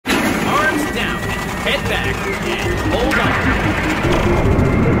Head back and hold on.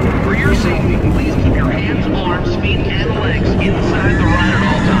 For your safety, please keep your hands, arms, feet, and legs inside the ride at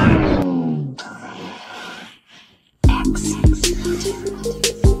all times.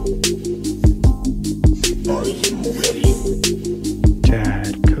 Are you ready?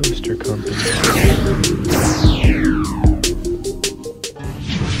 Dad Coaster Company.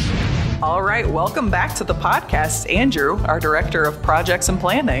 All right, welcome back to the podcast. Andrew, our Director of Projects and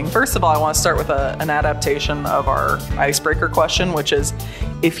Planning. First of all, I want to start with an adaptation of our icebreaker question, which is,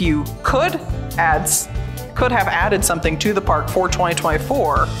 if you could have added something to the park for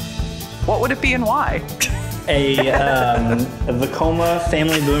 2024, what would it be and why? A Vekoma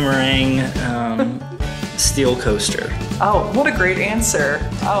Family Boomerang steel coaster. Oh, what a great answer.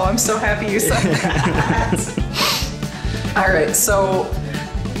 Oh, I'm so happy you said that. All right, so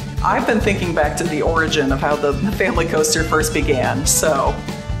I've been thinking back to the origin of how the family coaster first began. So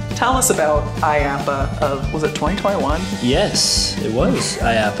tell us about IAAPA of, was it 2021? Yes, it was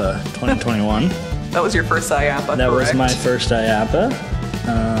IAAPA 2021. That was your first IAAPA, That correct? was my first IAAPA.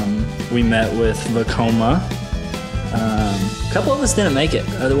 We met with Vekoma. A couple of us didn't make it.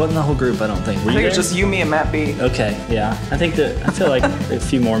 There wasn't the whole group, I don't think. I think it was just you, me, and Matt B. Okay, yeah. I feel like a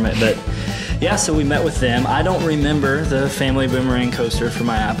few more met, but yeah, so we met with them. I don't remember the family boomerang coaster from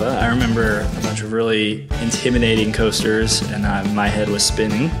IAAPA. I remember a bunch of really intimidating coasters, and my head was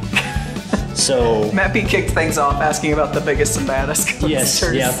spinning. So Matt B kicked things off asking about the biggest and baddest coasters.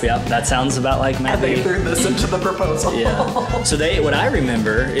 yes, yep. That sounds about like Matt And B. they threw this into the proposal. Yeah. So what I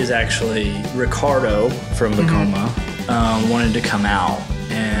remember is actually Ricardo from Vekoma wanted to come out,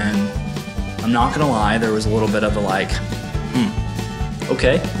 and I'm not gonna lie, there was a little bit of a like,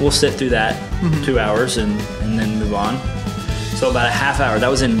 okay, we'll sit through that 2 hours and then move on. So about a half hour, that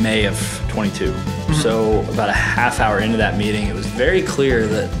was in May of 22. So about a half hour into that meeting, it was very clear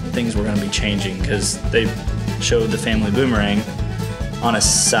that things were gonna be changing because they showed the family boomerang on a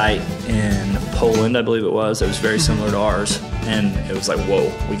site in Poland, I believe it was. It was very similar to ours. And it was like, whoa,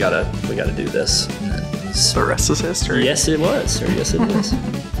 we gotta do this. And then The rest is history. yes, it was. Or yes, it is.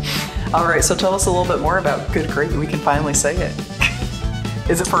 All right, so tell us a little bit more about Good Gravy. We can finally say it.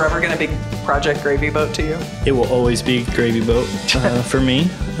 Is it forever going to be Project Gravy Boat to you? It will always be Gravy Boat for me.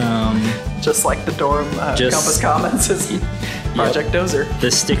 Just like the Durham Compass Commons is Project Dozer.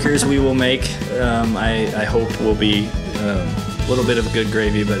 The stickers we will make, I hope will be a little bit of good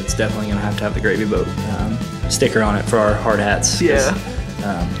gravy, but it's definitely going to have the Gravy Boat sticker on it for our hard hats. Yeah.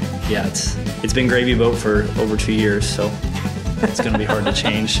 It's been Gravy Boat for over 2 years, so it's going to be hard to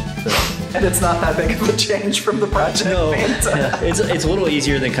change. And it's not that big of a change from the project. No, name. it's a little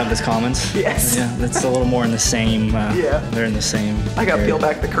easier than Compass Commons. Yes. Yeah, it's a little more in the same. They're in the same. I got to area. peel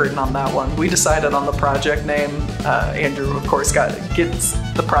back the curtain on that one. We decided on the project name. Andrew, of course, gets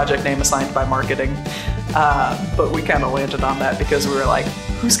the project name assigned by marketing. But we kind of landed on that because we were like,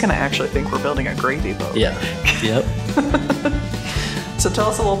 who's going to actually think we're building a gravy boat? Yeah. Yep. So tell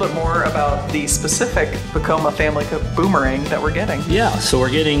us a little bit more about the specific Vekoma family boomerang that we're getting. Yeah, so we're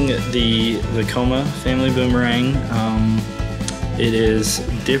getting the Vekoma Family Boomerang. It is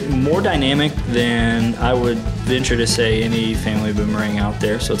more dynamic than I would venture to say any family boomerang out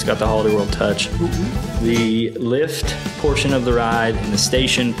there. So it's got the Holiday World touch. The lift portion of the ride and the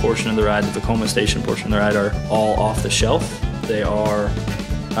station portion of the ride, the Vekoma station portion of the ride, are all off the shelf. They are,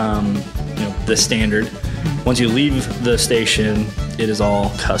 the standard. Once you leave the station, it is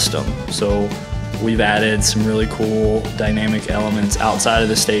all custom. So we've added some really cool dynamic elements outside of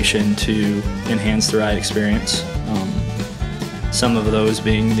the station to enhance the ride experience. Some of those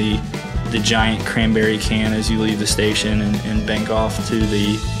being the giant cranberry can as you leave the station and bank off to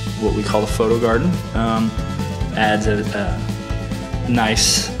what we call the photo garden. Adds a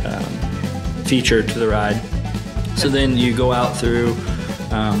nice feature to the ride. So then you go out through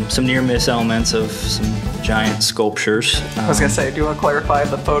some near miss elements of some giant sculptures. I was going to say, do you want to clarify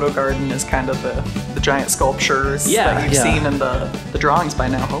the photo garden is kind of the giant sculptures that you've seen in the drawings by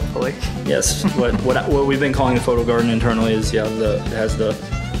now, hopefully. Yes, what we've been calling the photo garden internally is it has the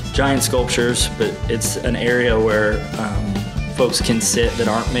giant sculptures, but it's an area where folks can sit that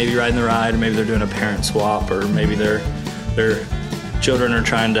aren't maybe riding the ride, or maybe they're doing a parent swap, or maybe their children are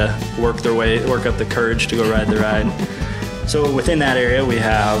trying to work up the courage to go ride the ride. So within that area, we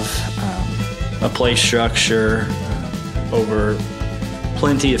have a play structure over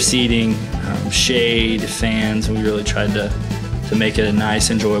plenty of seating, shade, fans. We really tried to make it a nice,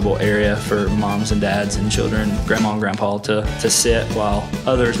 enjoyable area for moms and dads and children, grandma and grandpa to sit while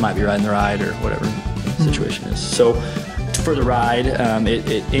others might be riding the ride or whatever the situation is. So for the ride,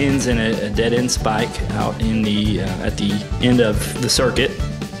 it ends in a dead-end spike out in at the end of the circuit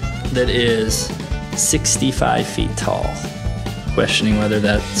that is 65 feet tall. Questioning whether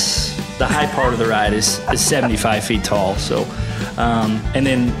that's the high part of the ride is 75 feet tall. So, and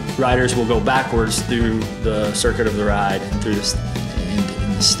then riders will go backwards through the circuit of the ride and through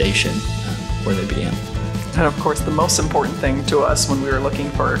in the station where they began. And of course, the most important thing to us when we were looking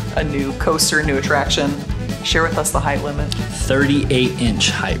for a new coaster, new attraction, share with us the height limit. 38-inch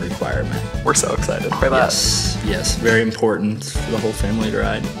height requirement. We're so excited for that. Yes, very important for the whole family to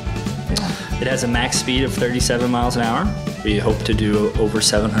ride. It has a max speed of 37 miles an hour. We hope to do over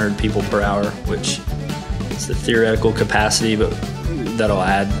 700 people per hour, which is the theoretical capacity, but that'll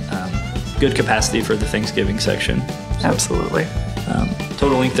add good capacity for the Thanksgiving section. So, absolutely.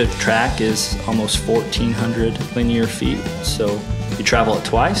 Total length of the track is almost 1,400 linear feet. So you travel it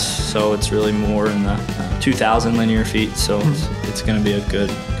twice, so it's really more in the 2,000 linear feet. So it's going to be a good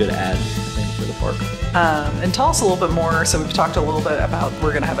add, I think, for the park. And tell us a little bit more. So we've talked a little bit about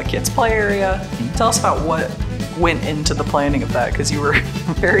we're going to have a kids play area. Tell us about what went into the planning of that, because you were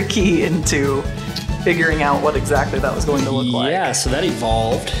very key into figuring out what exactly that was going to look like. Yeah, so that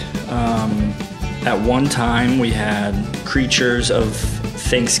evolved. At one time we had creatures of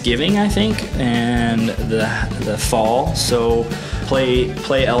Thanksgiving, I think, and the fall. So play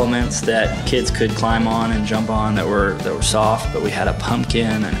elements that kids could climb on and jump on that were soft. But we had a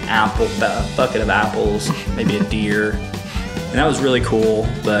pumpkin, an apple, bucket of apples, maybe a deer, and that was really cool.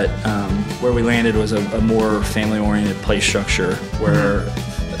 But where we landed was a more family-oriented play structure where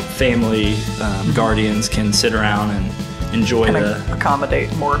family guardians can sit around and enjoy and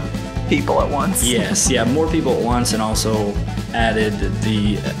accommodate more people at once. Yes, yeah, more people at once, and also added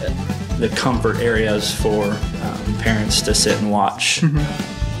the comfort areas for parents to sit and watch.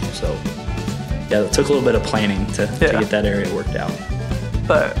 So yeah, it took a little bit of planning to get that area worked out.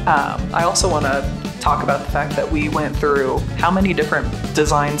 But I also want to talk about the fact that we went through how many different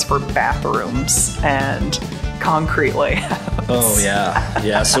designs for bathrooms and concrete layouts. Oh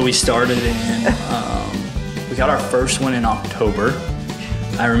yeah. So we started we got our first one in October.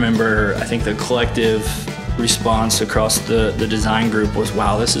 I remember, I think the collective response across the design group was,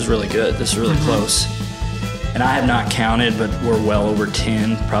 wow, this is really good. This is really close. And I have not counted, but we're well over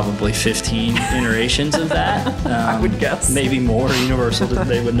 10, probably 15 iterations of that. I would guess. Maybe more. Universal,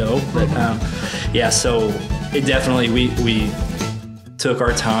 they would know. But yeah, so it definitely, we took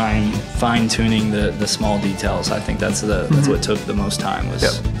our time fine-tuning the small details. I think that's what took the most time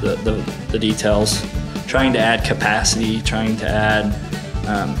was the details. Trying to add capacity, trying to add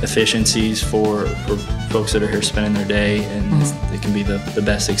efficiencies for folks that are here spending their day, and it can be the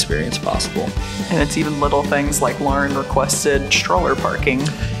best experience possible. And it's even little things like Lauren requested stroller parking.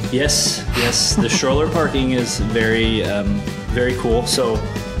 Yes, the stroller parking is very, very cool. So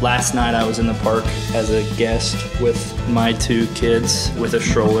last night I was in the park as a guest with my 2 kids with a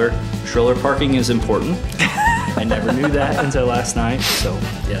stroller. Stroller parking is important. I never knew that until last night. So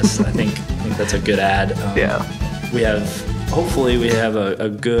yes, I think that's a good add. Hopefully we have a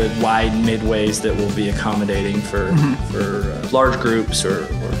good wide midways that will be accommodating for large groups or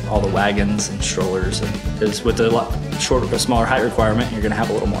all the wagons and strollers. Because with a smaller height requirement, you're going to have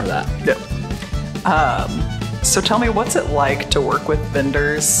a little more of that. So tell me, what's it like to work with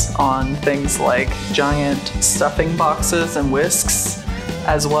vendors on things like giant stuffing boxes and whisks,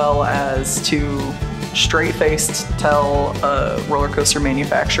 as well as to straight-faced tell a roller coaster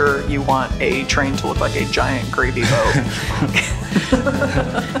manufacturer you want a train to look like a giant gravy boat?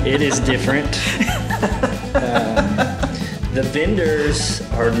 It is different. The vendors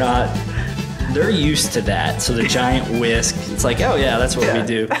are not, they're used to that. So the giant whisk, it's like, oh yeah, that's what we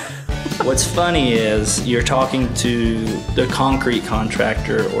do. What's funny is you're talking to the concrete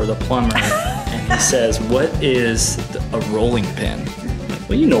contractor or the plumber, and he says, what is a rolling pin?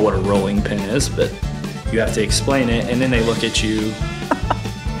 Well, you know what a rolling pin is, but you have to explain it, and then they look at you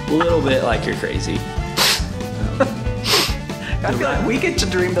a little bit like you're crazy. I feel like we get to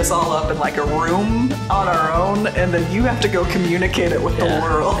dream this all up in like a room on our own, and then you have to go communicate it with the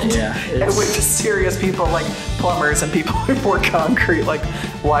world. Yeah, and with the serious people like plumbers and people who pour concrete. Like,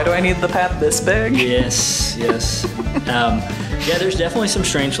 why do I need the pad this big? Yes. Yeah, there's definitely some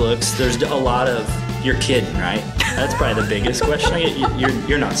strange looks. There's a lot of, you're kidding, right? That's probably the biggest question I get.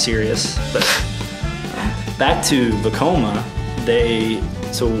 You're not serious, but... Back to Vekoma,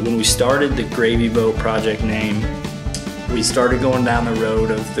 so when we started the Gravy Boat project name, we started going down the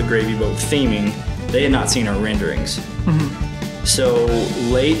road of the Gravy Boat theming. They had not seen our renderings. So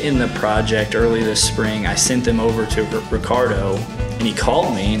late in the project, early this spring, I sent them over to Ricardo, and he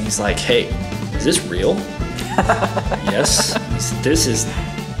called me and he's like, hey, is this real? Yes. He said, this is,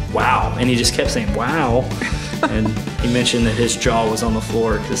 wow. And he just kept saying, wow. And he mentioned that his jaw was on the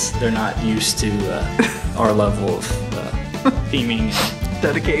floor because they're not used to our level of theming.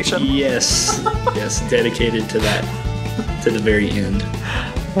 Dedication. Yes, dedicated to that, to the very end.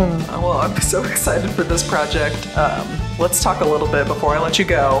 Well, I'm so excited for this project. Let's talk a little bit before I let you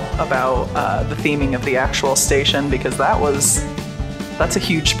go about the theming of the actual station, because that's a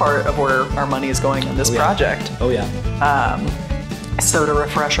huge part of where our money is going in this project. Oh yeah. So to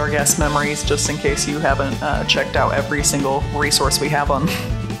refresh our guest memories, just in case you haven't checked out every single resource we have on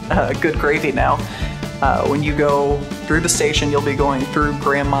Good Gravy now, when you go through the station, you'll be going through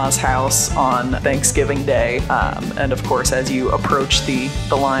Grandma's house on Thanksgiving Day. And of course, as you approach the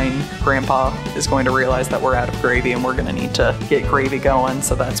line, Grandpa is going to realize that we're out of gravy and we're going to need to get gravy going.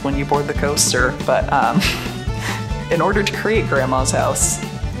 So that's when you board the coaster. But in order to create Grandma's house,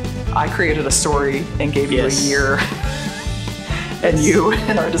 I created a story and gave you a year. And you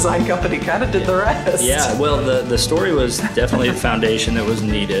and our design company kind of did the rest. Yeah, well, the story was definitely the foundation that was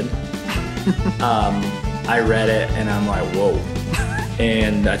needed. I read it and I'm like, whoa.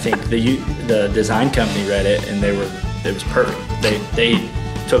 And I think the design company read it and it was perfect. They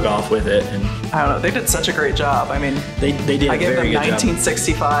took off with it, and I don't know, they did such a great job. I mean, they did I a gave very them good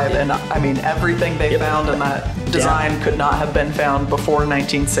 1965, and I mean, everything they found in that design could not have been found before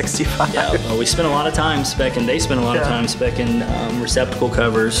 1965. Yeah, well, we spent a lot of time specking. They spent a lot of time specking receptacle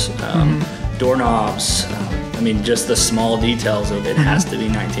covers, doorknobs. I mean, just the small details of it has to be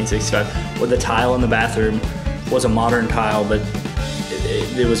 1965. Well, the tile in the bathroom was a modern tile, but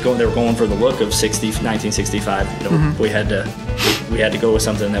they were going for the look of 1965. You know, we had to go with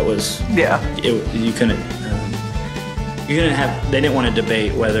something that was you couldn't have. They didn't want to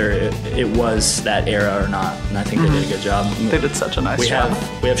debate whether it was that era or not, and I think they did a good job. They did such a nice job.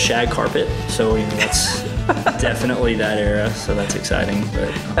 We have shag carpet, so you know that's definitely that era, so that's exciting.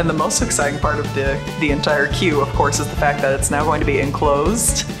 But and the most exciting part of the entire queue, of course, is the fact that it's now going to be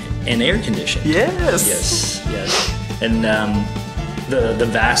enclosed and air conditioned. Yes. And the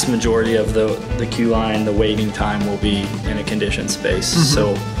vast majority of the queue line, the waiting time will be in a conditioned space.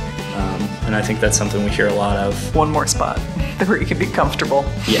 So, and I think that's something we hear a lot of. One more spot where you can be comfortable.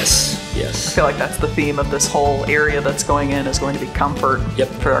 Yes. I feel like that's the theme of this whole area that's going in, is going to be comfort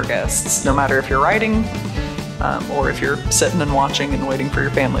for our guests, no matter if you're riding or if you're sitting and watching and waiting for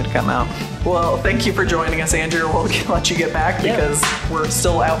your family to come out. Well, thank you for joining us, Andrew. We'll let you get back because we're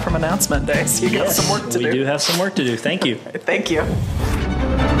still out from announcement day, so you got some work to do. We do have some work to do. Thank you. Thank you.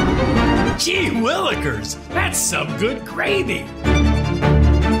 Gee willikers, that's some good gravy.